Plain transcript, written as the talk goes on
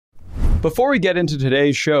Before we get into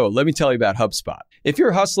today's show, let me tell you about HubSpot. If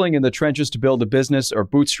you're hustling in the trenches to build a business or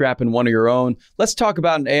bootstrapping one of your own, let's talk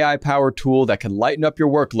about an AI-powered tool that can lighten up your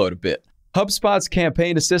workload a bit. HubSpot's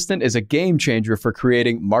Campaign Assistant is a game changer for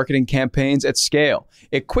creating marketing campaigns at scale.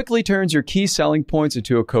 It quickly turns your key selling points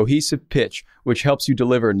into a cohesive pitch, which helps you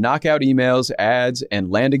deliver knockout emails, ads,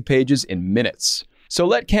 and landing pages in minutes. So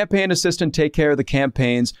let Campaign Assistant take care of the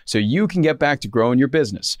campaigns so you can get back to growing your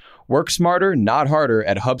business. Work smarter, not harder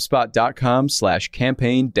at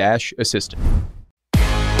HubSpot.com/campaign-assistant.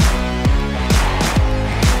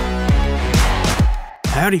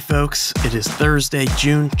 Howdy, folks. It is Thursday,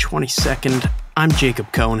 June 22nd. I'm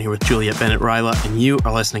Jacob Cohen here with Juliet, Bennett, Rylah, and you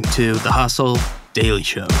are listening to The Hustle Daily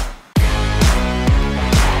Show.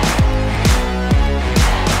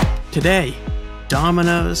 Today,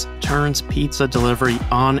 Domino's turns pizza delivery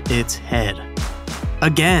on its head.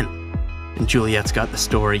 Again. And Juliet's got the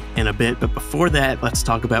story in a bit, but before that, let's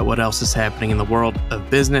talk about what else is happening in the world of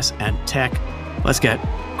business and tech. Let's get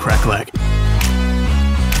crack-lagging.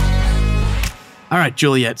 All right,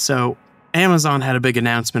 Juliet, so Amazon had a big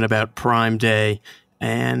announcement about Prime Day,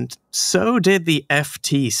 and so did the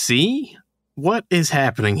FTC. What is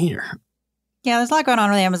happening here? Yeah, there's a lot going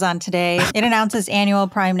on with Amazon today. It announces annual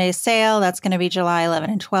Prime Day sale. That's going to be July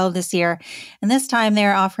 11 and 12 this year. And this time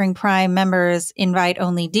they're offering Prime members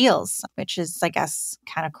invite-only deals, which is, I guess,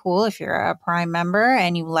 kind of cool if you're a Prime member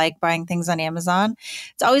and you like buying things on Amazon.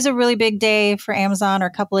 It's always a really big day for Amazon, or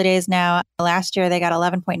a couple of days now. Last year, they got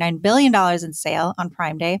 $11.9 billion in sale on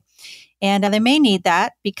Prime Day. And they may need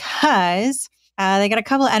that because they got a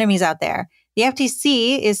couple of enemies out there. The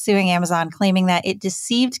FTC is suing Amazon, claiming that it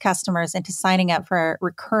deceived customers into signing up for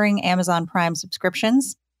recurring Amazon Prime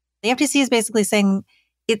subscriptions. The FTC is basically saying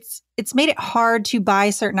it's made it hard to buy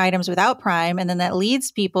certain items without Prime, and then that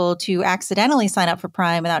leads people to accidentally sign up for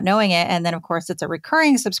Prime without knowing it. And then, of course, it's a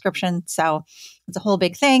recurring subscription, so it's a whole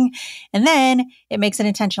big thing. And then it makes it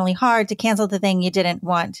intentionally hard to cancel the thing you didn't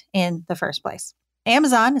want in the first place.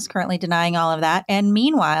 Amazon is currently denying all of that. And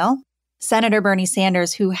meanwhile, Senator Bernie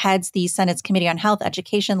Sanders, who heads the Senate's Committee on Health,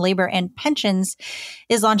 Education, Labor, and Pensions,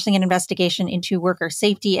 is launching an investigation into worker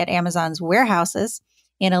safety at Amazon's warehouses.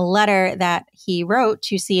 In a letter that he wrote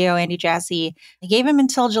to CEO Andy Jassy, he gave him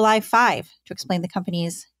until July 5 to explain the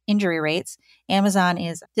company's injury rates. Amazon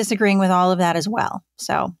is disagreeing with all of that as well.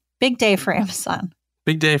 So, big day for Amazon.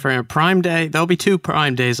 Big day for Prime Day. There'll be two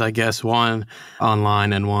Prime Days, I guess, one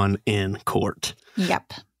online and one in court.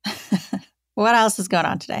 Yep. What else is going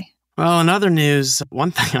on today? Well, in other news,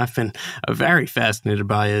 one thing I've been very fascinated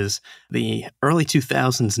by is the early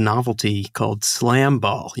 2000s novelty called slam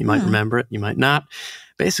ball. You might remember it, you might not.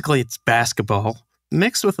 Basically, it's basketball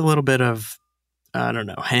mixed with a little bit of,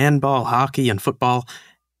 handball, hockey, and football,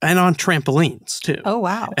 and on trampolines, too. Oh,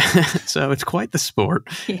 wow. So it's quite the sport.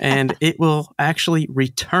 Yeah. And it will actually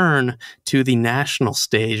return to the national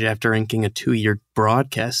stage after inking a 2-year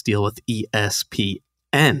broadcast deal with ESPN.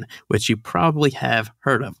 Which you probably have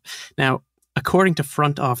heard of. Now, according to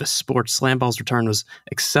Front Office Sports, slam ball's return was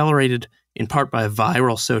accelerated in part by a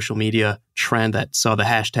viral social media trend that saw the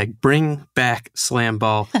hashtag Bring Back Slam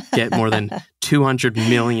Ball get more than 200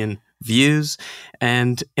 million views.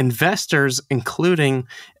 And investors, including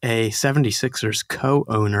a 76ers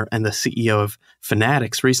co-owner and the CEO of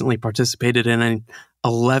Fanatics, recently participated in an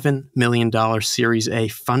 $11 million Series A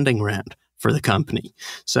funding round for the company.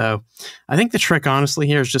 So I think the trick, honestly,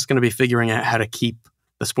 here is just going to be figuring out how to keep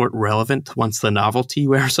the sport relevant once the novelty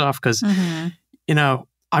wears off. Because,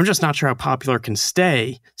 I'm just not sure how popular it can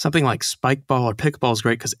stay. Something like spike ball or pickleball is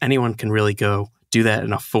great because anyone can really go do that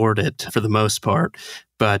and afford it for the most part.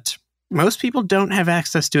 But most people don't have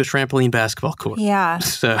access to a trampoline basketball court. Yeah.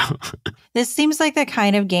 So this seems like the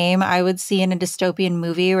kind of game I would see in a dystopian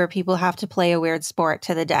movie where people have to play a weird sport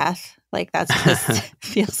to the death. Like, that's what this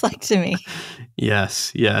feels like to me.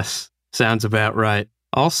 Yes. Sounds about right.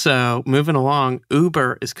 Also, moving along,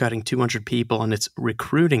 Uber is cutting 200 people on its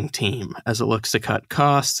recruiting team as it looks to cut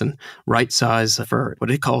costs and right size for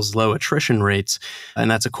what it calls low attrition rates.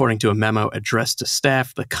 And that's according to a memo addressed to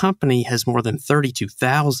staff. The company has more than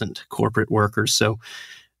 32,000 corporate workers. So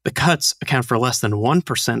the cuts account for less than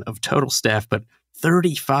 1% of total staff, but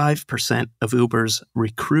 35% of Uber's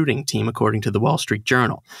recruiting team, according to the Wall Street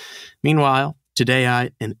Journal. Meanwhile,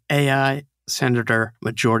 today, in AI, Senator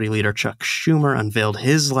Majority Leader Chuck Schumer unveiled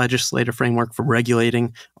his legislative framework for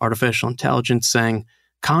regulating artificial intelligence, saying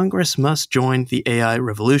Congress must join the AI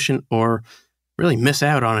revolution or really miss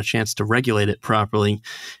out on a chance to regulate it properly.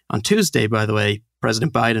 On Tuesday, by the way,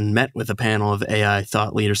 President Biden met with a panel of AI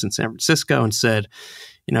thought leaders in San Francisco and said,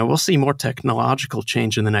 we'll see more technological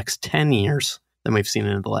change in the next 10 years than we've seen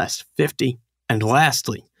in the last 50. And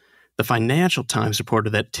lastly, the Financial Times reported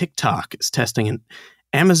that TikTok is testing an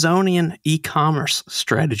Amazonian e-commerce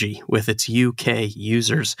strategy with its UK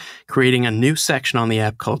users, creating a new section on the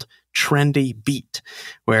app called Trendy Beat,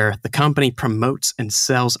 where the company promotes and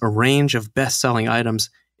sells a range of best-selling items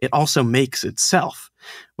it also makes itself,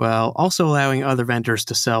 while also allowing other vendors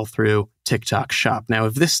to sell through TikTok Shop. Now,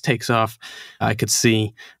 if this takes off, I could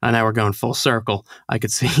see, now we're going full circle, I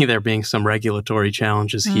could see there being some regulatory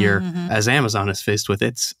challenges here as Amazon is faced with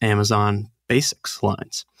its Amazon Basics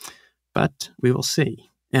lines. But we will see.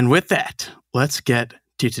 And with that, let's get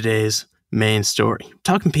to today's main story.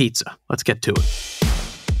 Talking pizza. Let's get to it.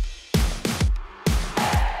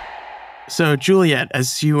 So, Juliet,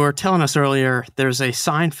 as you were telling us earlier, there's a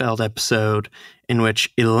Seinfeld episode in which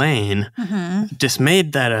Elaine,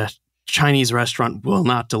 dismayed that a Chinese restaurant will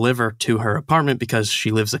not deliver to her apartment because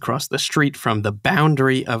she lives across the street from the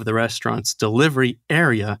boundary of the restaurant's delivery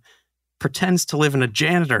area, pretends to live in a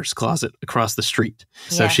janitor's closet across the street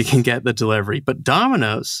so she can get the delivery. But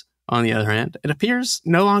Domino's, on the other hand, it appears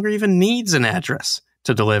no longer even needs an address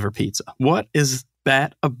to deliver pizza. What is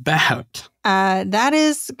that about? That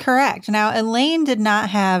is correct. Now, Elaine did not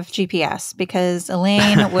have GPS because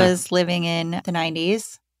Elaine was living in the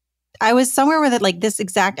 90s. I was somewhere where this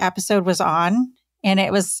exact episode was on. And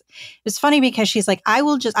it was funny because she's like, I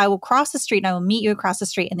will cross the street and I will meet you across the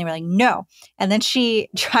street. And they were like, no. And then she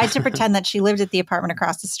tried to pretend that she lived at the apartment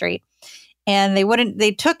across the street. And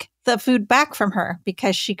they took the food back from her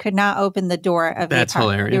because she could not open the door of the apartment. That's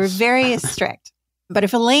hilarious. They were very strict. But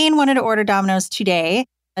if Elaine wanted to order Domino's today,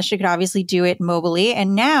 she could obviously do it mobily.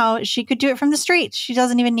 And now she could do it from the street. She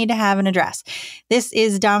doesn't even need to have an address. This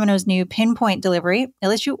is Domino's new pinpoint delivery. It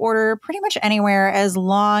lets you order pretty much anywhere as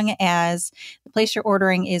long as the place you're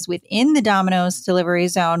ordering is within the Domino's delivery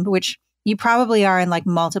zone, which you probably are in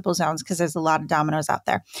multiple zones because there's a lot of Domino's out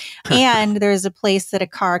there. And there's a place that a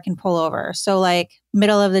car can pull over. So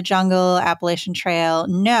middle of the jungle, Appalachian Trail,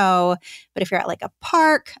 no. But if you're at a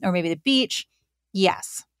park or maybe the beach,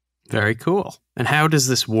 yes. Very cool. And how does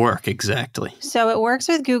this work exactly? So it works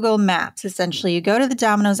with Google Maps, essentially. You go to the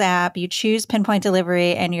Domino's app, you choose pinpoint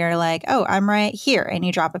delivery, and you're like, oh, I'm right here. And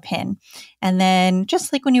you drop a pin. And then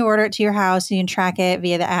just like when you order it to your house, you can track it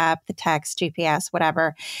via the app, the text, GPS,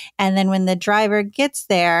 whatever. And then when the driver gets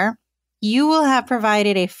there, you will have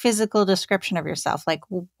provided a physical description of yourself, like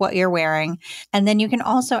what you're wearing. And then you can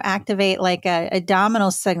also activate a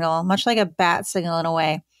Domino signal, much like a bat signal in a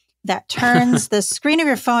way, that turns the screen of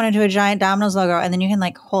your phone into a giant Domino's logo. And then you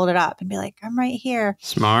can hold it up and be like, I'm right here.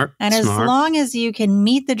 Smart. And as long as you can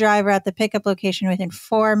meet the driver at the pickup location within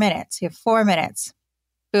 4 minutes, you have 4 minutes.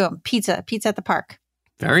 Boom. Pizza at the park.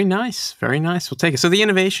 Very nice. Very nice. We'll take it. So the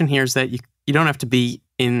innovation here is that you don't have to be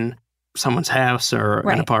in someone's house or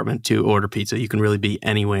an apartment to order pizza. You can really be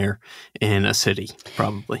anywhere in a city,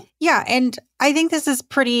 probably. Yeah. And I think this is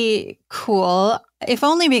pretty cool, if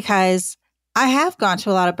only because I have gone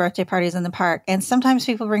to a lot of birthday parties in the park, and sometimes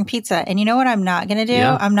people bring pizza. And you know what I'm not going to do?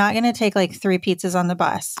 Yeah. I'm not going to take 3 pizzas on the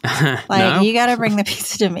bus. No? You got to bring the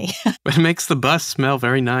pizza to me. But it makes the bus smell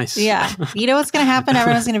very nice. Yeah. You know what's going to happen?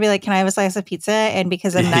 Everyone's going to be like, can I have a slice of pizza? And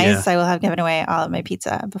because I'm nice, I will have given away all of my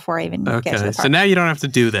pizza before I even get to the park. So now you don't have to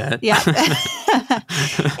do that. Yeah.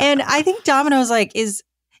 And I think Domino's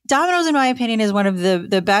Domino's, in my opinion, is one of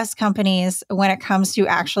the best companies when it comes to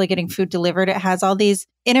actually getting food delivered. It has all these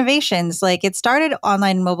innovations. It started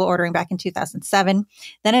online and mobile ordering back in 2007.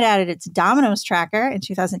 Then it added its Domino's tracker in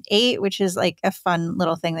 2008, which is a fun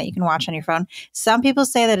little thing that you can watch on your phone. Some people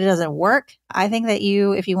say that it doesn't work. I think that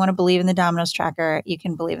if you want to believe in the Domino's tracker, you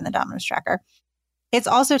can believe in the Domino's tracker. It's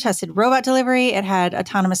also tested robot delivery. It had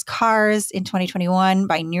autonomous cars in 2021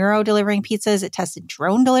 by Neuro delivering pizzas. It tested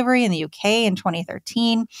drone delivery in the UK in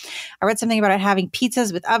 2013. I read something about it having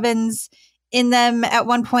pizzas with ovens in them at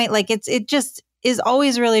one point. It just is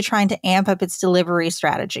always really trying to amp up its delivery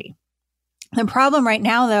strategy. The problem right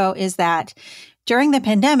now, though, is that during the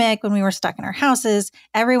pandemic, when we were stuck in our houses,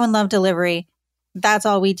 everyone loved delivery. That's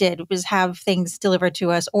all we did was have things delivered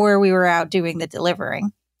to us, or we were out doing the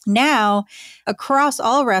delivering. Now, across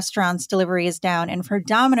all restaurants, delivery is down. And for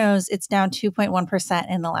Domino's, it's down 2.1%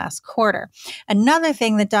 in the last quarter. Another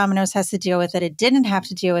thing that Domino's has to deal with that it didn't have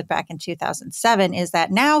to deal with back in 2007 is that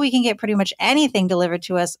now we can get pretty much anything delivered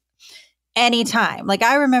to us anytime.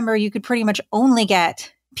 I remember you could pretty much only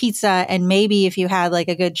get pizza and maybe if you had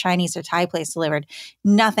a good Chinese or Thai place delivered,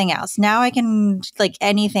 nothing else. Now I can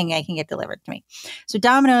anything I can get delivered to me. So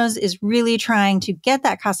Domino's is really trying to get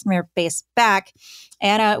that customer base back.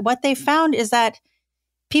 And what they found is that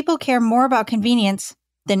people care more about convenience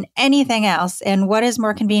than anything else. And what is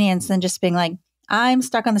more convenience than just being I'm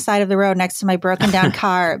stuck on the side of the road next to my broken down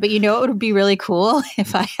car. But it would be really cool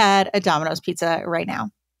if I had a Domino's pizza right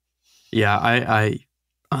now. Yeah, I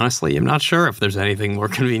honestly am not sure if there's anything more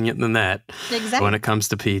convenient than that when it comes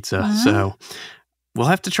to pizza. Mm-hmm. So we'll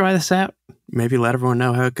have to try this out. Maybe let everyone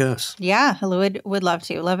know how it goes. Yeah, would love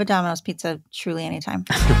to. Love a Domino's pizza truly anytime.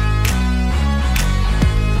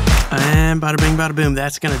 And bada bing, bada boom.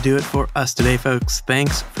 That's going to do it for us today, folks.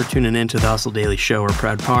 Thanks for tuning in to the Hustle Daily Show. We're a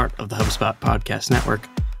proud part of the HubSpot Podcast Network.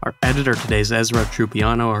 Our editor today is Ezra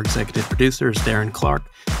Trupiano. Our executive producer is Darren Clarke.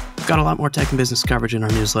 We've got a lot more tech and business coverage in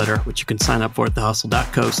our newsletter, which you can sign up for at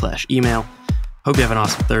thehustle.co/email. Hope you have an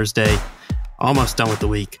awesome Thursday. Almost done with the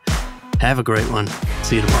week. Have a great one.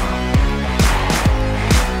 See you tomorrow.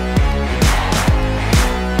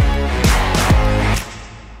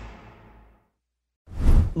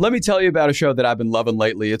 Let me tell you about a show that I've been loving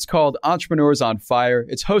lately. It's called Entrepreneurs on Fire.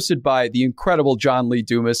 It's hosted by the incredible John Lee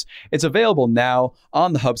Dumas. It's available now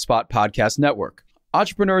on the HubSpot Podcast Network.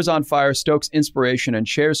 Entrepreneurs on Fire stokes inspiration and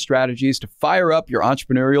shares strategies to fire up your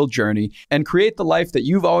entrepreneurial journey and create the life that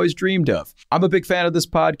you've always dreamed of. I'm a big fan of this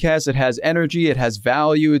podcast. It has energy, it has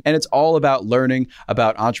value, and it's all about learning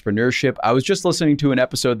about entrepreneurship. I was just listening to an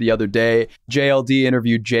episode the other day. JLD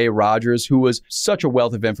interviewed Jay Rogers, who was such a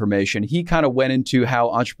wealth of information. He kind of went into how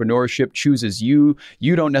entrepreneurship chooses you.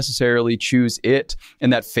 You don't necessarily choose it,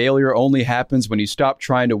 and that failure only happens when you stop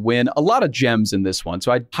trying to win. A lot of gems in this one,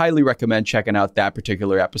 so I highly recommend checking out that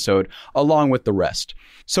particular episode along with the rest.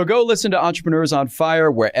 So go listen to Entrepreneurs on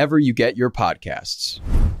Fire wherever you get your podcasts.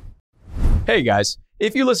 Hey guys,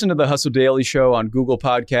 if you listen to the Hustle Daily Show on Google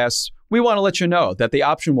Podcasts, we want to let you know that the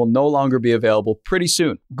option will no longer be available pretty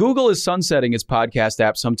soon. Google is sunsetting its podcast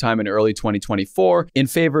app sometime in early 2024 in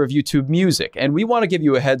favor of YouTube Music, and we want to give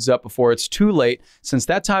you a heads up before it's too late, since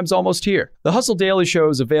that time's almost here. The Hustle Daily Show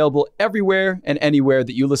is available everywhere and anywhere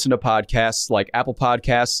that you listen to podcasts, like Apple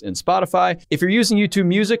Podcasts and Spotify. If you're using YouTube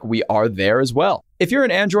Music, we are there as well. If you're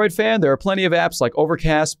an Android fan, there are plenty of apps like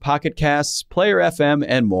Overcast, Pocket Casts, Player FM,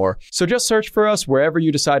 and more. So just search for us wherever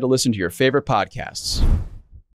you decide to listen to your favorite podcasts.